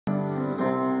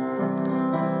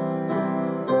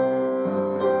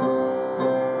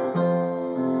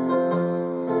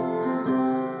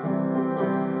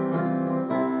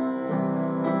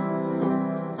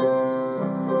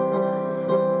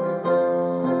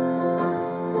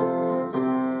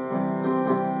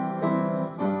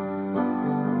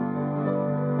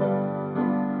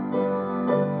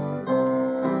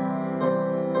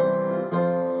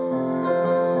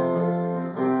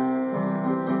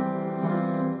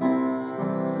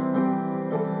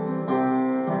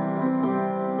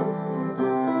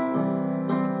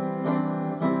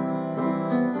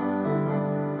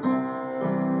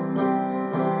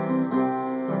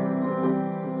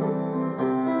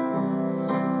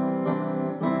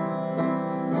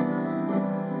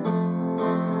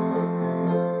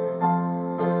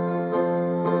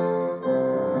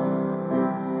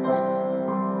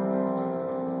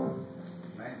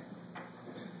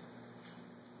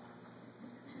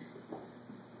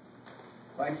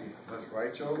Thank you, Miss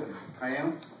Rachel and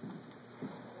Pam.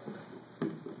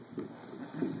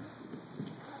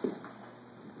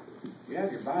 You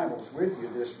have your Bibles with you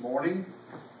this morning.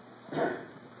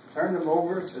 Turn them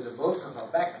over to the book of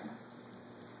Habakkuk.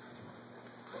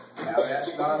 Now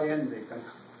that's not in the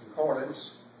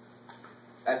concordance.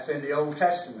 That's in the Old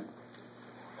Testament.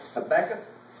 Habakkuk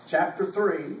chapter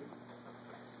 3.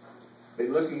 Be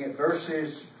looking at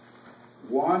verses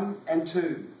 1 and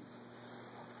 2.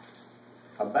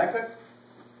 Habakkuk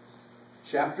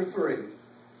chapter 3.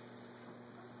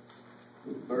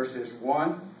 Verses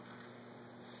 1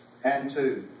 and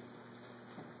 2.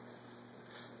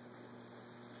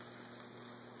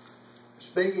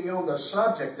 Speaking on the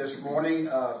subject this morning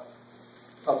of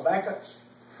Habakkuk's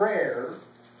prayer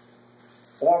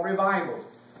for revival.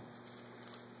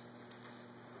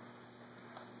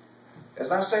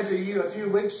 As I said to you a few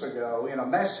weeks ago in a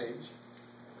message,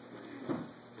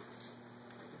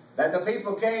 that the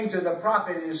people came to the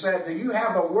prophet and said, "Do you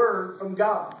have a word from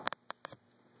God?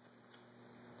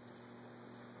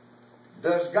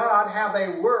 Does God have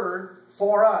a word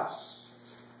for us?"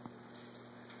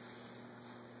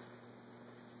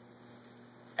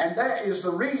 And that is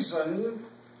the reason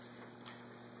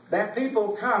that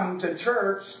people come to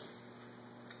church,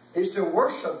 is to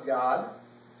worship God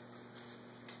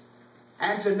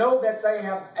and to know that they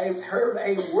have heard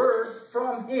a word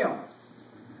from Him.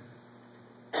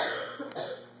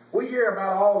 We hear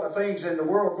about all the things in the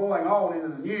world going on in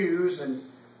the news and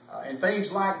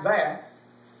things like that.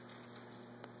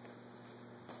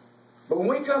 But when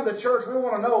we come to church, we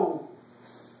want to know,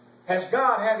 does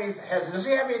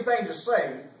He have anything to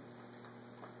say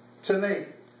to me?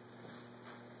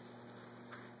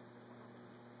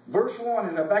 Verse 1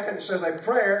 in Habakkuk, it says, a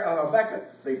prayer of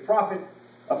Habakkuk the prophet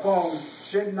upon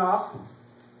Shignoth.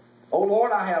 O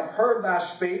Lord, I have heard thy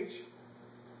speech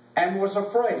and was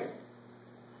afraid.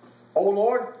 O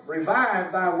Lord,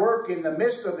 revive thy work in the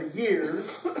midst of the years.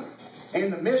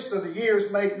 In the midst of the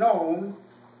years make known.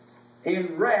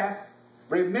 In wrath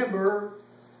remember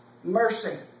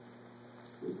mercy.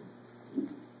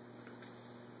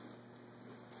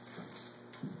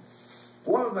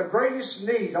 One of the greatest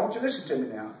needs, I want you to listen to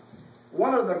me now.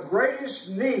 One of the greatest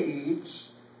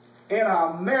needs in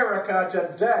America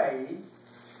today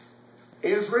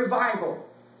is revival.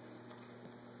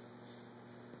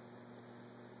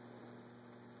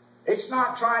 It's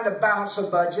not trying to balance a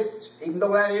budget, even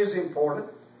though that is important.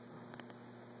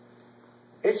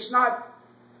 It's not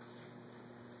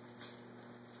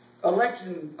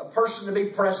electing a person to be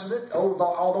president,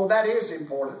 although that is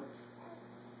important.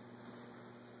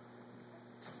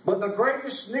 But the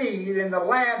greatest need in the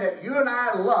land that you and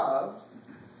I love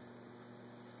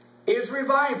is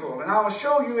revival. And I'll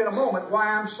show you in a moment why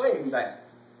I'm saying that.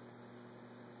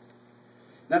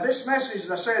 Now this message,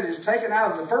 as I said, is taken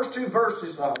out of the first two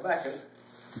verses of Habakkuk,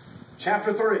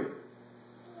 chapter 3.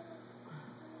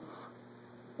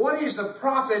 What is the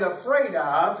prophet afraid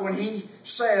of when he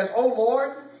says, O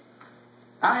Lord,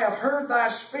 I have heard thy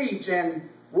speech and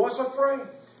was afraid?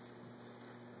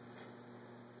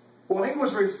 Well, he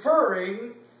was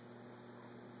referring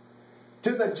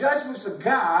to the judgments of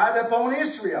God upon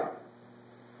Israel.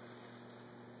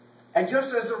 And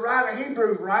just as the writer of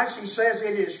Hebrews writes, he says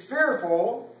it is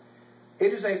fearful,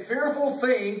 it is a fearful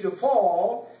thing to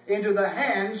fall into the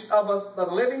hands of the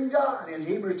living God, in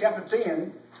Hebrews chapter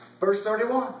 10, verse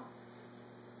 31.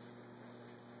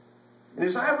 And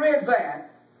as I read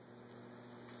that,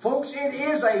 folks, it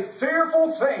is a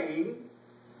fearful thing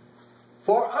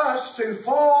for us to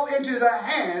fall into the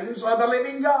hands of the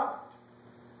living God.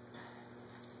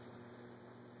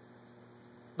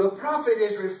 The prophet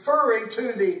is referring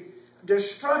to the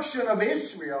destruction of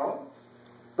Israel,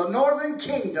 the northern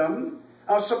kingdom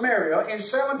of Samaria, in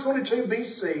 722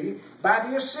 BC by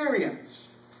the Assyrians.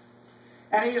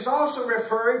 And he is also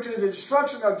referring to the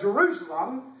destruction of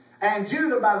Jerusalem and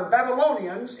Judah by the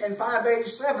Babylonians in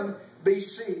 587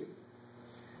 BC.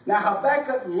 Now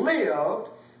Habakkuk lived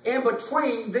in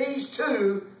between these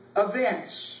two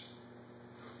events.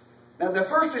 Now the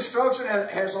first destruction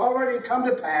has already come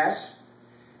to pass,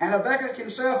 and Habakkuk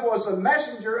himself was the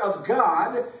messenger of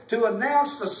God to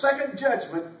announce the second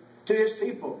judgment to his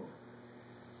people.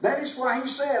 That is why he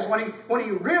says, when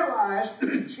he realized,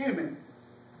 excuse me,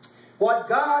 what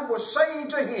God was saying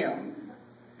to him,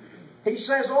 he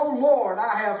says, O Lord,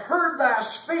 I have heard thy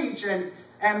speech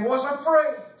and was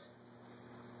afraid.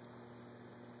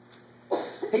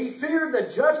 He feared the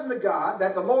judgment of God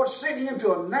that the Lord sent him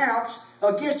to announce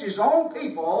against his own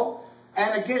people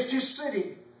and against his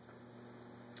city.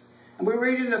 And we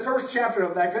read in the first chapter of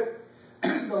Habakkuk,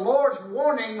 the Lord's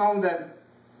warning on the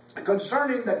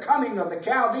concerning the coming of the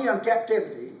Chaldean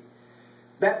captivity,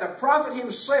 that the prophet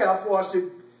himself was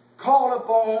to call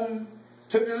upon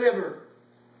to deliver.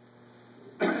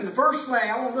 The first thing,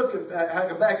 I want to look at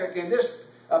Habakkuk in this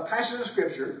passage of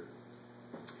Scripture.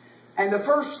 And the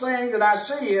first thing that I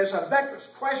see is Habakkuk's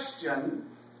question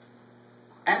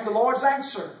and the Lord's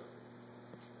answer.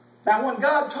 Now, when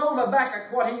God told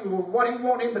Habakkuk what he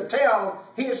wanted him to tell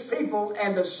his people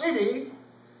and the city,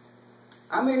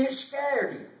 I mean, it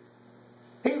scared him.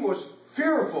 He was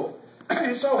fearful.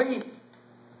 And so he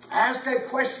asked a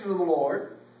question of the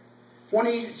Lord when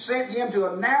he sent him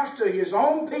to announce to his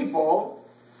own people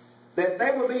that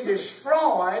they would be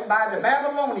destroyed by the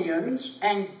Babylonians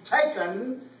and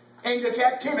taken into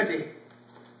captivity.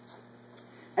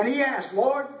 And he asked,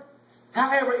 Lord,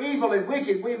 however evil and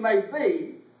wicked we may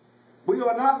be, we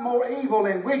are not more evil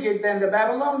and wicked than the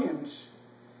Babylonians.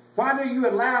 Why do you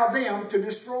allow them to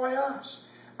destroy us?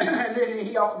 And then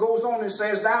he goes on and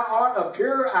says, Thou art of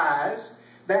purer eyes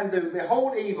than to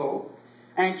behold evil,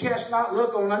 and canst not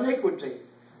look on iniquity.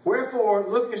 Wherefore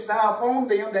lookest thou upon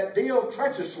them that deal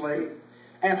treacherously,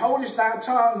 and holdest thy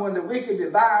tongue when the wicked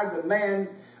devour the man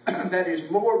that is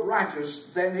more righteous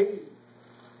than he.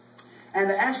 And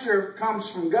the answer comes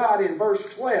from God in verse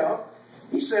 12.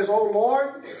 He says, O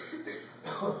Lord,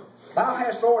 thou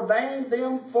hast ordained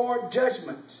them for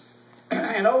judgment.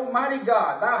 And Almighty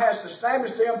God, thou hast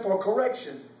established them for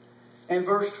correction. In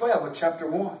verse 12 of chapter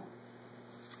 1.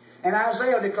 And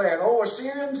Isaiah declared, O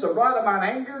Assyrians, the rod of mine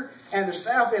anger, and the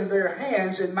staff in their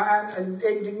hands in mine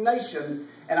indignation.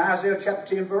 In Isaiah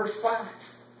chapter 10, verse 5.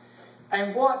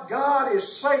 And what God is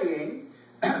saying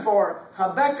for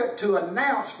Habakkuk to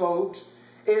announce, folks,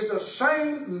 is the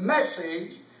same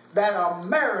message that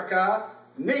America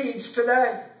needs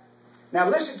today. Now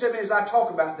listen to me as I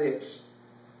talk about this.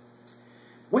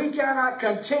 We cannot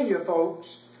continue,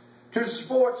 folks, to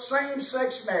support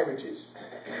same-sex marriages,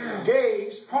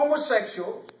 gays,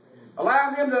 homosexuals,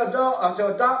 allowing them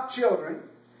to adopt children,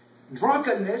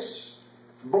 drunkenness,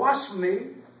 blasphemy,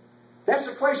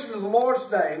 desecration of the Lord's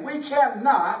day. We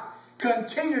cannot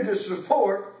continue to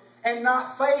support and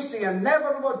not face the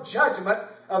inevitable judgment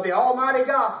of the Almighty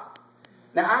God.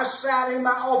 Now, I sat in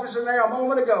my office in there a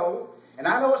moment ago, and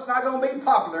I know it's not going to be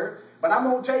popular, but I'm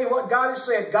going to tell you what God has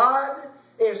said. God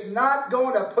is not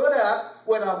going to put up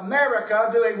with America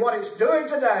doing what it's doing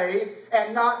today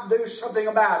and not do something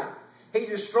about it. He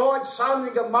destroyed Sodom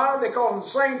and Gomorrah because of the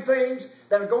same things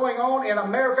that are going on in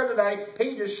America today.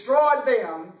 He destroyed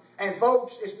them, and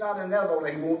folks, it's not inevitable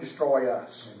that He won't destroy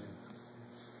us.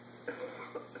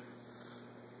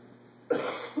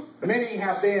 Many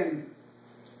have been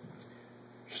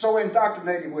so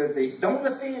indoctrinated with the don't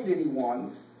offend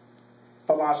anyone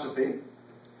philosophy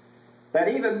that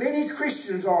even many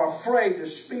Christians are afraid to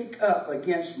speak up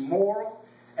against moral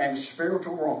and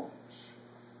spiritual wrongs.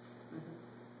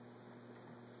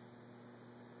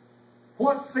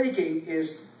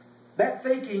 That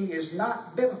thinking is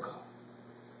not biblical.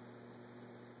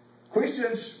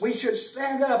 Christians, we should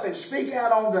stand up and speak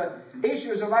out on the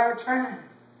issues of our time.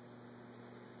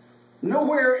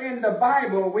 Nowhere in the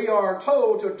Bible we are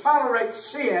told to tolerate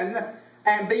sin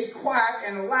and be quiet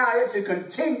and allow it to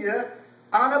continue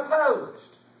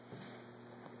unopposed.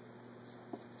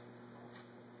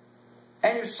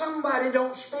 And if somebody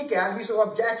don't speak out, you say,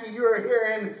 well, Jackie, you're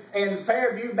here in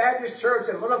Fairview Baptist Church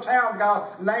in a little town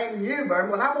named Newbern.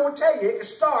 Well, I'm going to tell you, it can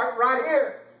start right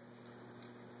here.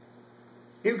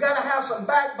 You've got to have some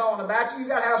backbone about you. You've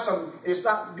got to have some, it's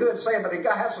not good saying, but you've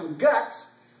got to have some guts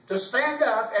to stand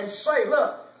up and say,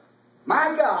 look,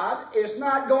 my God is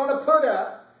not going to put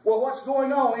up with what's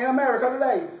going on in America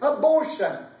today.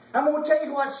 Abortion. I'm going to tell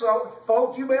you what, so,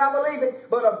 folks, you may not believe it,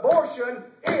 but abortion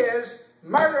is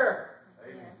murder.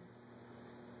 Amen.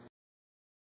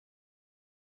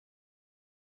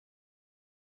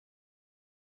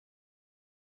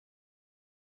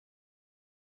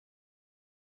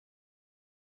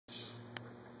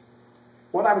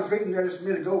 What I was reading there just a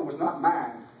minute ago was not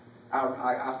mine. I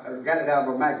got it out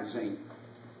of a magazine.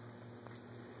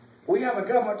 We have a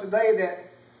government today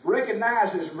that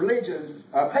recognizes religions,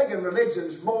 pagan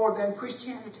religions, more than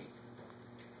Christianity.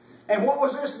 And what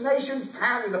was this nation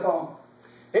founded upon?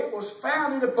 It was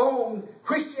founded upon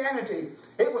Christianity.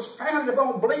 It was founded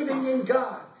upon believing in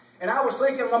God. And I was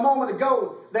thinking a moment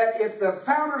ago that if the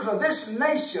founders of this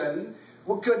nation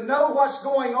could know what's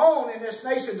going on in this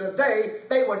nation today,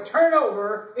 they would turn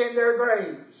over in their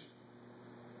graves.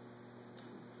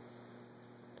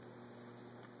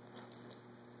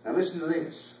 Now listen to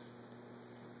this.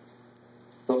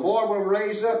 The Lord will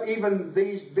raise up even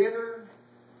these bitter,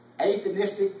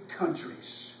 atheistic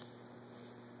countries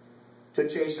to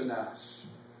chasten us.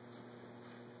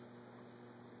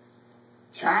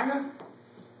 China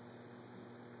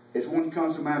is one that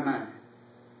comes to my mind.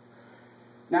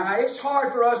 Now, it's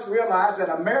hard for us to realize that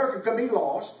America could be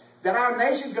lost, that our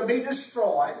nation could be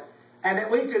destroyed, and that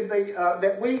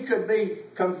we could be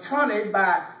confronted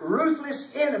by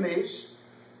ruthless enemies,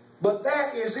 but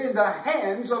that is in the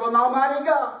hands of an Almighty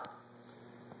God.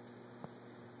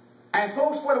 And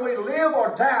folks, whether we live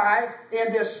or die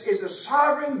in this is the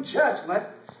sovereign judgment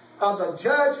of the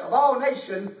judge of all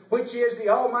nations, which is the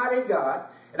Almighty God.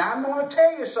 And I'm going to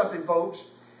tell you something, folks.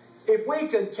 If we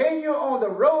continue on the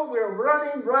road we're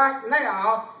running right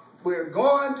now, we're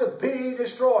going to be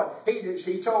destroyed.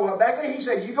 He told Rebecca, he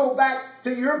says, you go back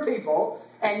to your people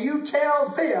and you tell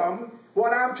them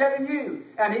what I'm telling you.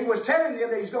 And he was telling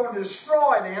them that he's going to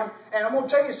destroy them. And I'm going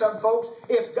to tell you something, folks.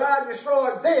 If God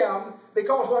destroyed them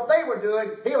because of what they were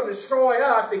doing, he'll destroy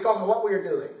us because of what we're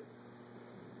doing.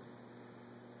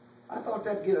 I thought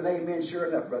that'd get an amen sure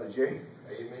enough, Brother Jerry.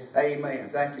 Amen. Amen.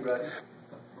 Thank you, brother.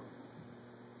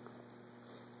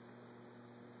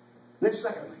 Then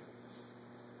secondly,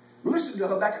 listen to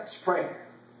Habakkuk's prayer.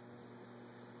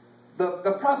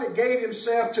 The prophet gave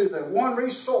himself to the one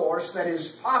resource that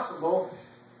is possible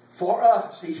for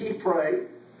us. He prayed,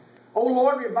 O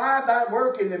Lord, revive thy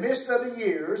work in the midst of the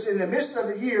years. In the midst of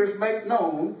the years make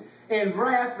known. In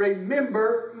wrath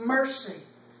remember mercy.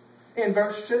 In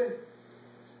verse 2.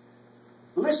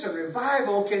 Listen,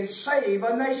 revival can save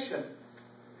a nation.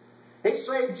 It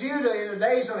saved Judah in the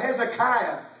days of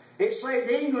Hezekiah. It saved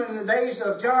England in the days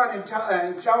of John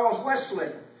and Charles Wesley.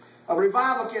 A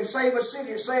revival can save a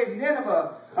city. It saved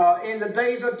Nineveh in the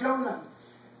days of Jonah.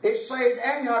 It saved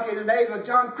Antioch in the days of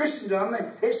John Christendom.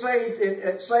 It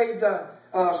saved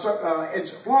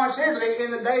Florence, Italy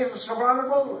in the days of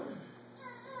Savonarola.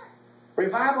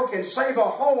 Revival can save a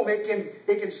home. It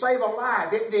can save a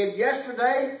life. It did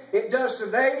yesterday, it does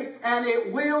today, and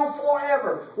it will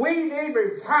forever. We need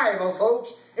revival,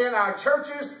 folks, in our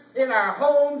churches, in our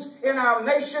homes, in our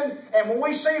nation. And when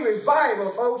we see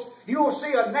revival, folks, you will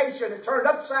see a nation that turned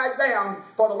upside down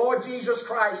for the Lord Jesus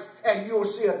Christ, and you will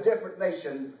see a different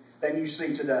nation than you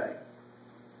see today.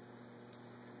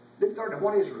 Then thirdly,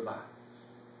 what is revival?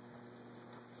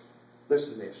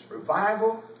 Listen to this.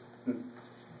 Revival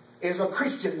is a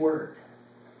Christian word.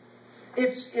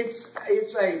 It's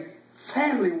a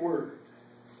family word.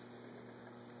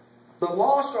 The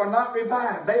lost are not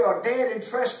revived. They are dead in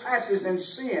trespasses and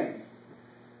sin.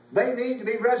 They need to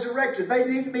be resurrected. They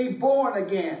need to be born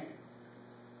again.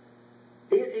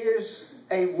 It is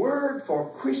a word for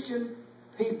Christian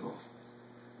people.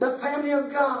 The family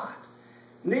of God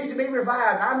need to be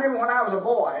revived. I remember when I was a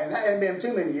boy, and that hadn't been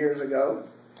too many years ago.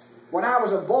 When I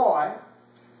was a boy,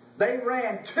 they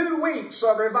ran 2 weeks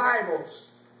of revivals.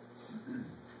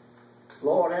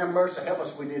 Lord have mercy, help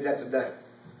us if we did that today.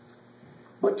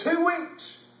 But 2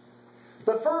 weeks.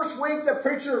 The first week the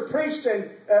preacher preached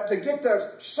to get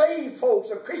the saved folks,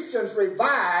 the Christians,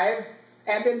 revived.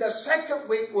 And then the second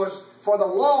week was for the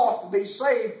lost to be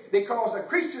saved because the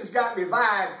Christians got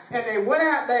revived. And they went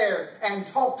out there and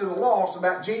talked to the lost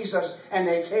about Jesus, and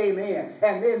they came in.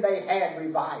 And then they had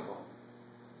revival.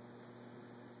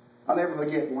 I'll never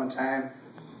forget one time,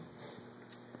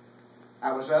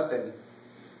 I was up in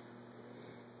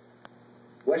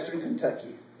Western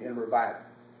Kentucky in revival.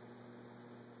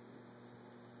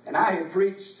 And I had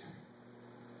preached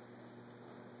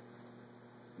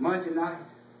Monday night,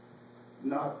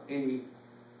 not any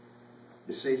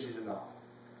decisions at all.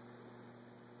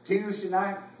 Tuesday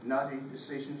night, not any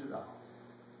decisions at all.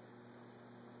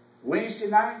 Wednesday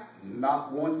night,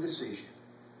 not one decision.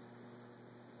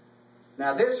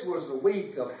 Now, this was the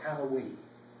week of Halloween.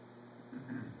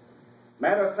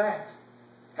 Matter of fact,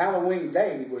 Halloween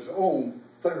Day was on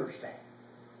Thursday.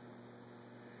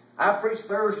 I preached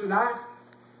Thursday night.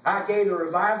 I gave a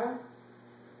revival,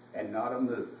 and not a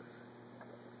move.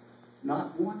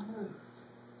 Not one move.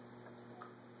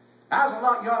 I was a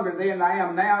lot younger then than I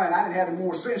am now, and I didn't have any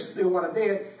more sense to do what I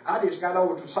did. I just got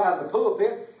over to the side of the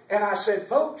pulpit, and I said,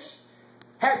 folks,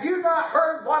 have you not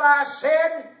heard what I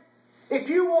said? If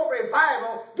you want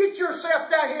revival, get yourself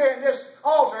down here in this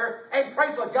altar and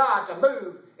pray for God to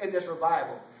move in this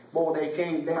revival. Boy, they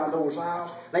came down those aisles.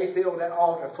 They filled that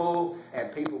altar full,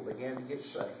 and people began to get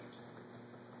saved.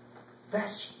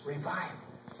 That's revival.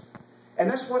 And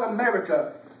that's what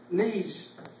America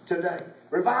needs today.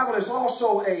 Revival is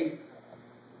also a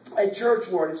church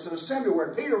word. It's an assembly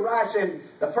word. Peter writes in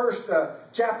the first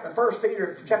chapter, 1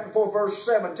 Peter chapter 4, verse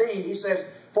 17, he says,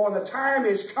 for the time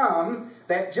is come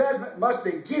that judgment must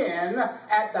begin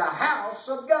at the house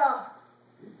of God.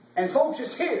 And folks,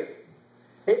 it's here.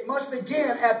 It must begin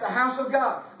at the house of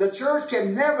God. The church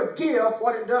can never give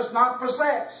what it does not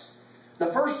possess. The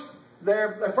first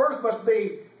there first must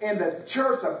be in the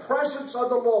church the presence of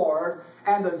the Lord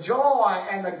and the joy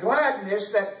and the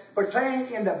gladness that pertain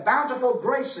in the bountiful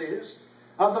graces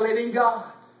of the living God.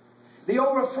 The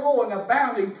overflowing,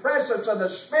 abounding presence of the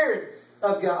Spirit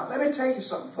of God. Let me tell you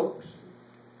something, folks.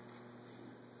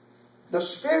 The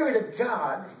Spirit of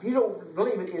God, if you don't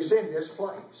believe it, is in this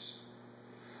place.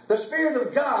 The Spirit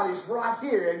of God is right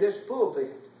here in this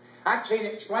pulpit. I can't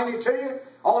explain it to you.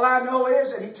 All I know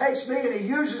is that He takes me and He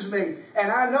uses me.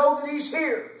 And I know that He's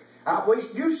here.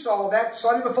 You saw that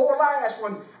Sunday before last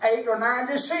when 8 or 9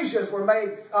 decisions were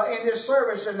made in this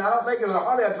service. And I don't think there's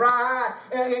hardly a dry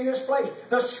eye in this place.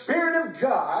 The Spirit of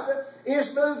God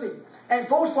is moving. And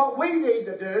folks, what we need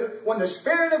to do, when the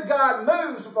Spirit of God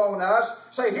moves upon us,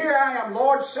 say, here I am,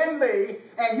 Lord, send me.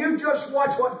 And you just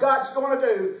watch what God's going to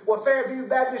do with Fairview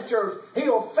Baptist Church.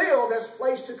 He'll fill this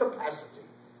place to capacity.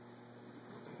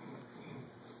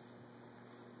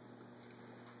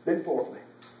 Then fourthly,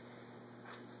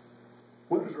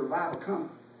 when does revival come?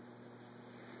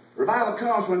 Revival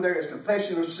comes when there is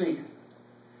confession of sin.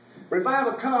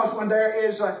 Revival comes when there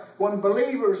is when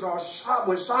believers are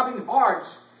with sobbing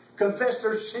hearts confess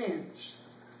their sins.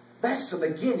 That's the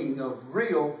beginning of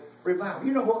real revival.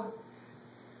 You know what?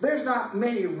 There's not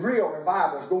many real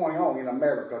revivals going on in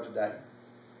America today.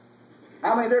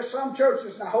 I mean, there's some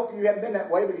churches, and I hope you haven't been that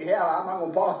way, but if you have, I'm not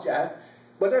going to apologize.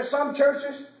 But there's some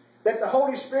churches that the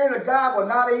Holy Spirit of God will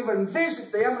not even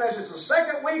visit them unless it's the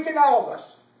second week in August.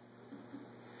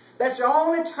 That's the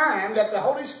only time that the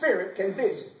Holy Spirit can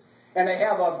visit. And they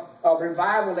have a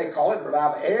revival, they call it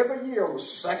revival, every year on the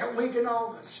second week in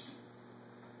August.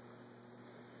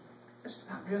 It's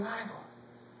not revival.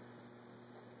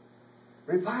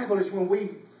 Revival is when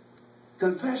we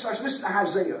confess our sins. Listen to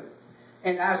Isaiah.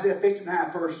 In Isaiah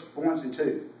 59, verse 1 and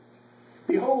 2.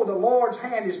 Behold, the Lord's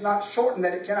hand is not shortened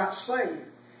that it cannot save,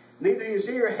 neither his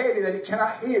ear heavy that it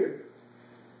cannot hear.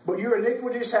 But your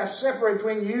iniquities have separated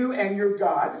between you and your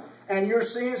God, and your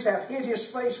sins have hid his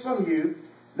face from you,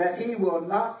 that he will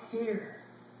not hear.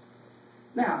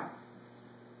 Now,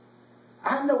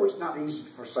 I know it's not easy to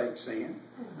forsake sin.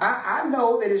 I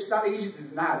know that it's not easy to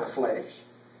deny the flesh.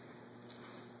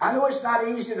 I know it's not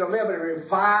easy to live a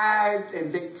revived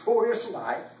and victorious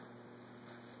life.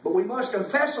 But we must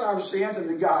confess our sins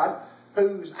unto God,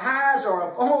 whose eyes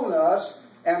are upon us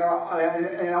and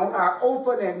on our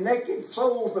open and naked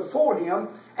souls before Him.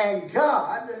 And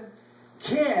God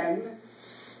can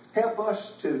help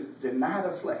us to deny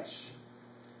the flesh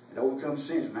and overcome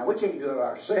sins. Now, we can't do it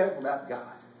ourselves without God.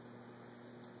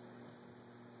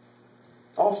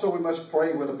 Also, we must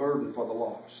pray with a burden for the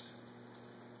lost.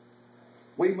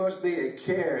 We must be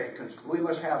we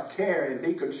must have care and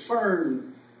be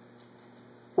concerned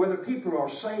whether people are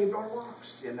saved or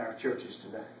lost in our churches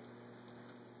today.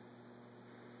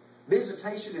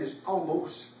 Visitation is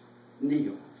almost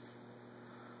nil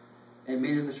in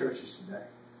many of the churches today.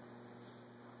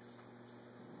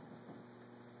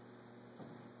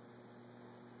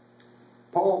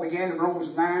 Paul began in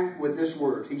Romans 9 with this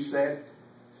word. He said,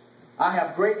 I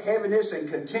have great heaviness and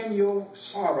continual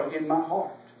sorrow in my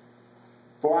heart.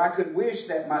 For I could wish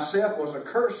that myself was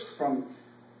accursed from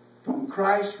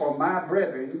Christ for my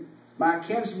brethren, my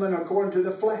kinsmen according to the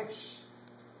flesh.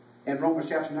 In Romans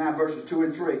chapter 9, verses 2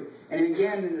 and 3. And he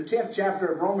began in the 10th chapter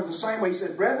of Romans the same way. He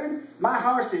said, Brethren, my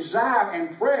heart's desire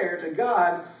and prayer to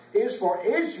God is for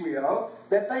Israel,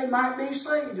 that they might be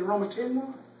saved. In Romans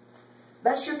 10:1.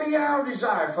 That should be our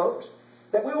desire, folks.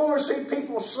 That we want to see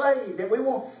people saved. That we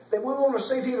want to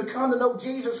see people come to know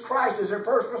Jesus Christ as their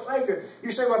personal Savior.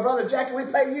 You say, well, Brother Jackie, we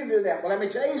pay you to do that. Well, let me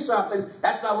tell you something.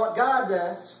 That's not what God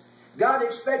does. God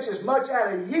expects as much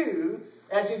out of you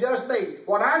as He does me.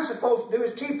 What I'm supposed to do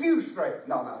is keep you straight.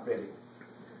 No, not really.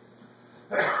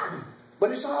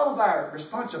 But it's all of our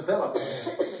responsibility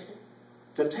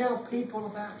to tell people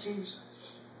about Jesus.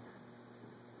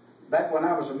 Back when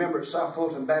I was a member at South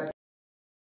Fulton Baptist,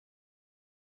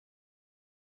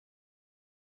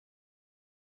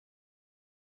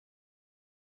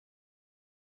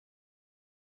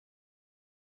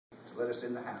 let us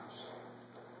in the house.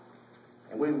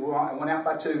 And we went out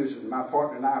by twos, and my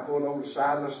partner and I pulled over the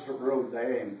side of the road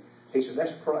there, and he said,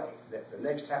 let's pray that the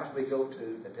next house we go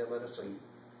to, that they'll let us in.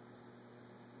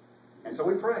 And so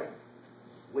we prayed.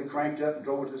 We cranked up and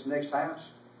drove to this next house,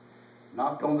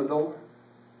 knocked on the door.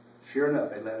 Sure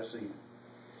enough, they let us in.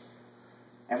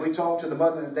 And we talked to the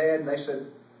mother and dad, and they said,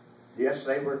 yes,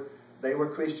 they were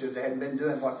Christians. They hadn't been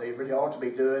doing what they really ought to be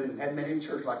doing, and hadn't been in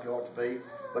church like they ought to be,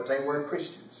 but they were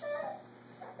Christians.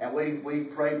 And we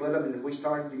prayed with them, and we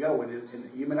started to go.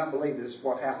 And you may not believe this is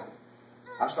what happened.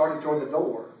 I started toward the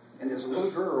door, and there's a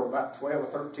little girl about 12 or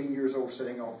 13 years old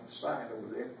sitting off to the side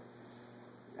over there.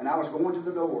 And I was going to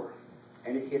the door,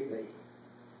 and it hit me.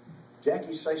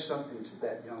 Jackie, say something to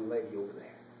that young lady over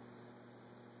there.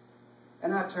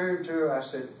 And I turned to her, I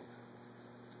said,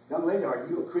 young lady, are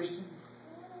you a Christian?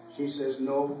 She says,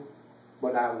 no,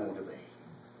 but I want to be.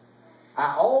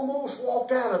 I almost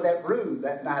walked out of that room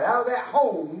that night, out of that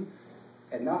home,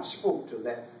 and not spoke to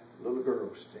that little girl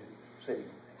sitting there.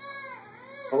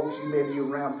 Folks, you may be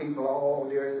around people all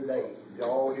during the day,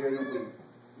 all during the week.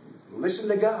 Listen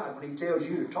to God when He tells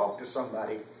you to talk to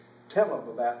somebody. Tell them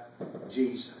about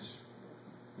Jesus.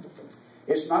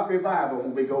 It's not revival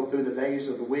when we go through the days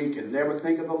of the week and never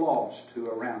think of the lost who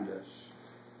are around us.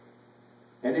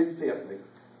 And then fifthly,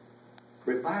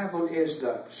 revival is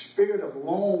the spirit of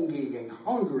longing and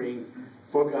hungering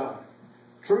for God.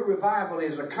 True revival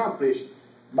is accomplished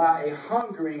by a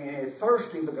hungering and a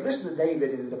thirsting. Because listen to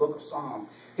David in the book of Psalms.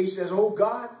 He says, "O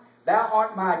God, Thou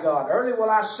art my God. Early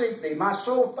will I seek Thee. My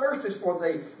soul thirsteth for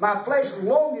Thee. My flesh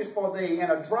longeth for Thee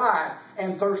in a dry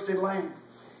and thirsty land."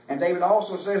 And David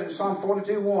also says in Psalm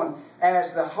 42:1,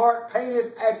 "As the hart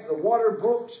panteth after the water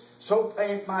brooks, so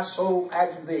panteth my soul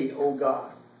after Thee, O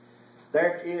God."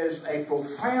 There is a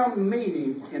profound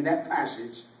meaning in that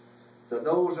passage to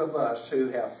those of us who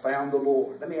have found the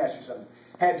Lord. Let me ask you something.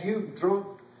 Have you drunk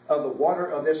of the water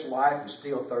of this life and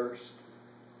still thirst?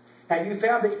 Have you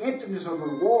found the emptiness of the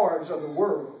rewards of the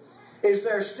world? Is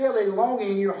there still a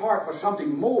longing in your heart for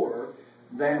something more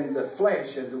than the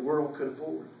flesh and the world could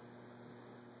afford?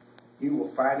 You will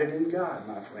find it in God,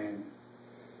 my friend,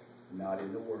 not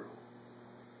in the world.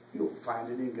 You will find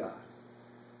it in God,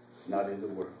 not in the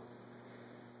world.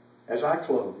 As I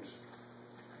close,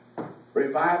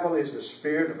 revival is the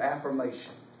spirit of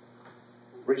affirmation,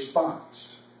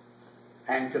 response,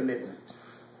 and commitment.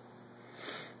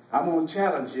 I'm going to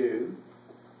challenge you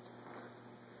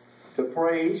to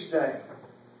pray each day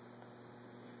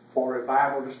for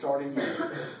revival to start in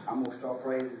you. I'm going to start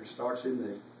praying it starts in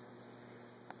me.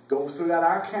 Goes throughout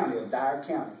our county of Dyer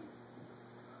County,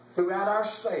 throughout our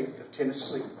state of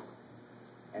Tennessee,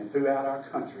 and throughout our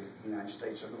country, the United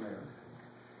States of America.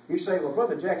 You say, well,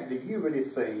 Brother Jackie, do you really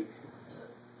think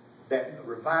that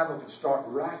revival could start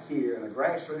right here in the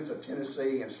grassroots of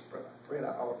Tennessee and spread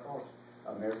out all across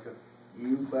America?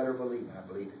 You better believe it. I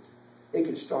believe it. It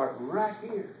can start right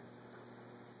here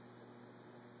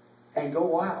and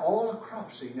go out all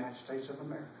across the United States of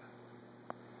America.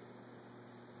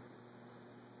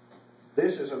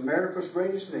 This is America's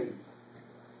greatest need.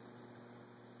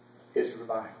 It's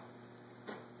revival.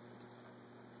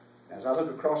 As I look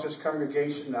across this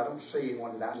congregation, I don't see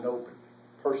anyone that I know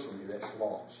personally that's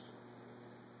lost.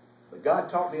 But God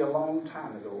taught me a long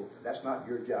time ago, that's not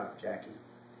your job, Jackie.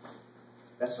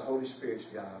 That's the Holy Spirit's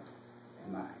job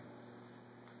and mine.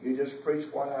 You just preach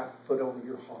what I put on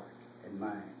your heart and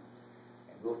mind,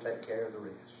 and we'll take care of the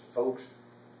rest. Folks,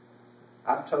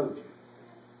 I've told you,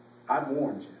 I've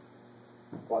warned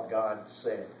you what God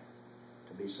said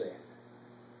to be said.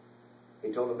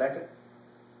 He told Rebekah,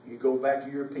 you go back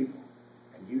to your people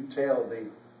and you tell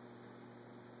them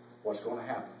what's going to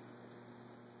happen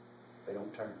if they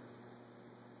don't turn.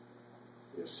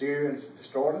 The Assyrians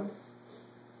destroyed them.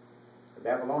 The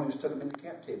Babylonians took them into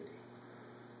captivity.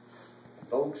 And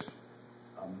folks,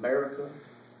 America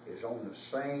is on the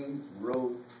same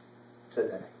road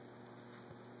today.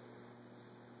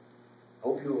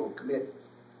 Hope you will commit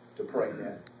to pray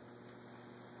that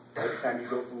every time you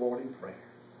go to the Lord in prayer.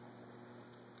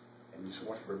 And you just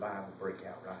watch revival break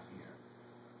out right here.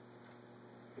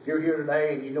 If you're here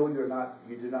today and you know you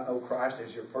do not know Christ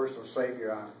as your personal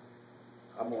Savior,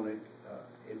 I'm going to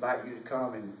invite you to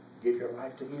come and give your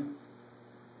life to Him.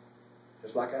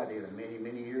 Just like I did many,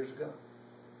 many years ago.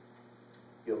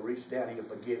 He'll reach down and He'll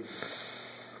forgive you.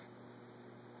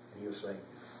 And He'll save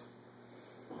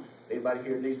you. Anybody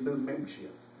here needs new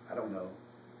membership? I don't know.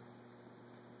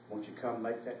 Won't you come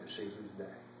make that decision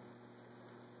today?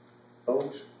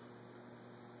 Folks,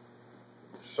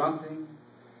 something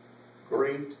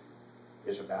great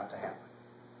is about to happen.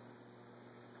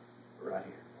 Right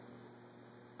here.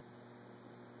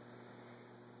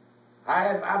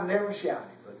 I've never shouted,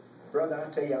 but brother, I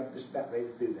tell you, I'm just about ready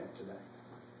to do that today.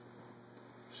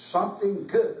 Something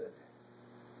good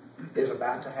is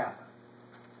about to happen.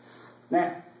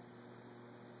 Now,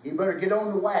 you better get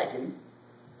on the wagon.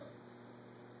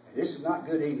 And this is not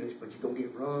good English, but you're going to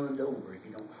get run over if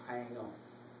you don't hang on.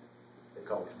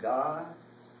 Because God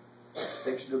is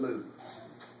fixing to move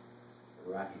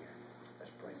right here.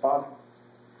 Let's pray. Father,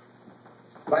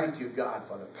 thank you, God,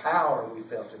 for the power we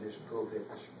felt in this pulpit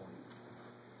this morning.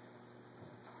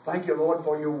 Thank you, Lord,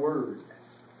 for your word.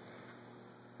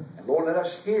 And Lord, let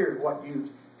us hear what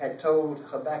you had told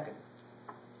Habakkuk.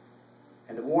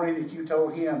 and the warning that you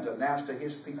told him to announce to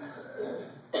his people.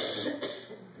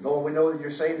 Lord, we know that you're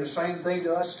saying the same thing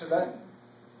to us today.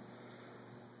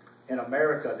 In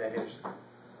America, that is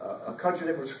a country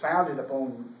that was founded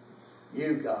upon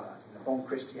you, God, and upon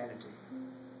Christianity.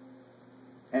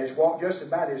 And it's walked just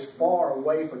about as far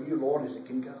away from you, Lord, as it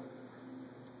can go.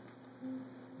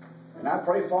 And I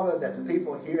pray, Father, that the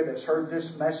people here that's heard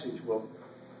this message will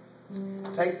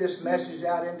take this message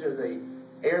out into the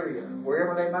area,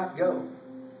 wherever they might go.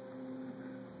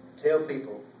 Tell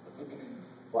people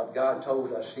what God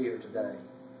told us here today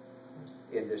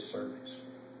in this service.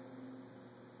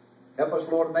 Help us,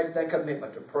 Lord, to make that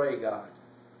commitment to pray, God,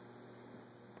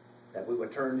 that we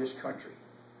would turn this country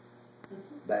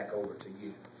back over to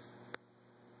you.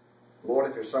 Lord,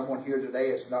 if there's someone here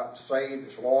today that's not saved,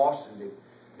 that's lost, and they've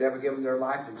never given their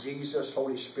life to Jesus,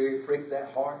 Holy Spirit, prick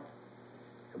that heart,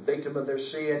 convict them of their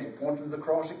sin, and point them to the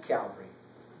cross at Calvary.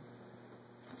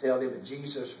 Tell them that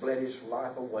Jesus bled his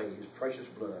life away, his precious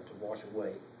blood, to wash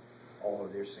away all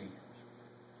of their sins.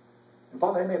 And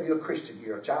Father, there may be a Christian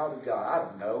here, a child of God, I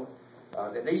don't know,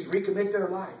 that needs to recommit their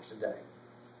lives today.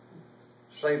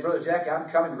 Say, Brother Jack, I'm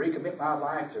coming to recommit my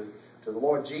life to the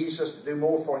Lord Jesus, to do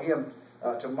more for him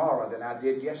tomorrow than I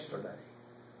did yesterday.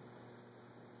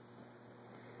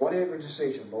 Whatever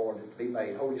decision, Lord, is to be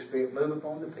made, Holy Spirit, move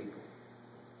upon the people.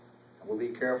 And we'll be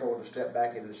careful to step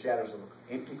back into the shadows of an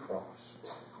empty cross.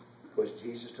 Push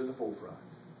Jesus to the forefront.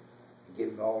 And give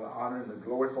him all the honor and the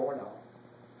glory for it all.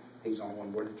 He's the only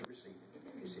one worthy to receive it.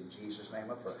 It's in Jesus' name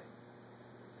I pray.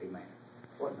 Amen.